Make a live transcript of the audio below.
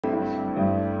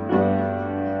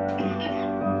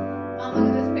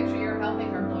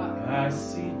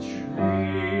see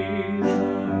trees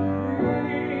of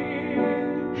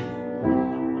green,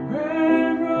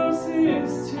 red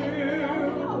roses too.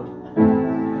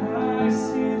 I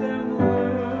see them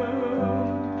bloom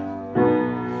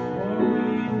for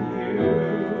me and you,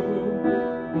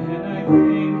 and I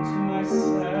think to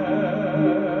myself,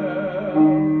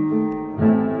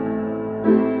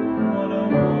 what a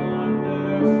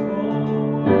wonderful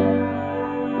world.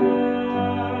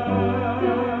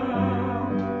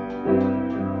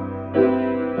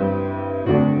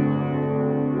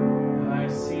 I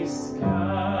see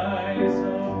skies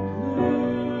of blue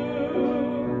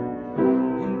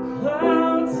and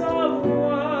clouds of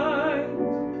white,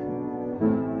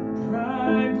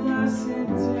 bright blessed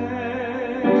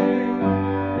day,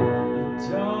 a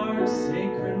dark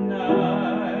sacred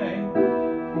night,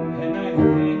 and I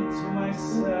think to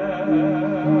myself,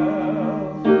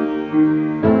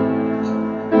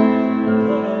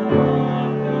 what a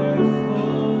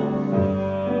wonderful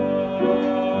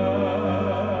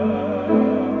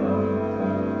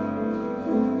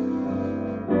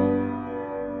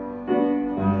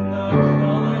the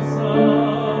colors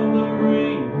of the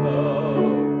rainbow,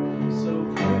 so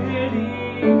pretty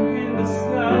in the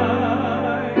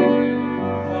sky,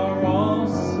 are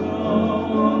also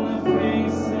on the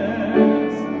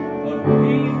faces of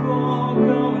people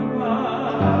going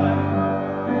by.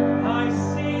 I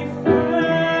see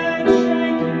friends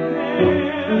shaking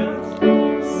hands,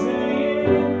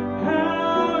 saying,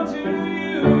 how do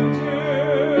you do?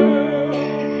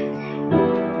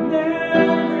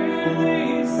 They're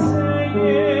really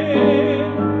saying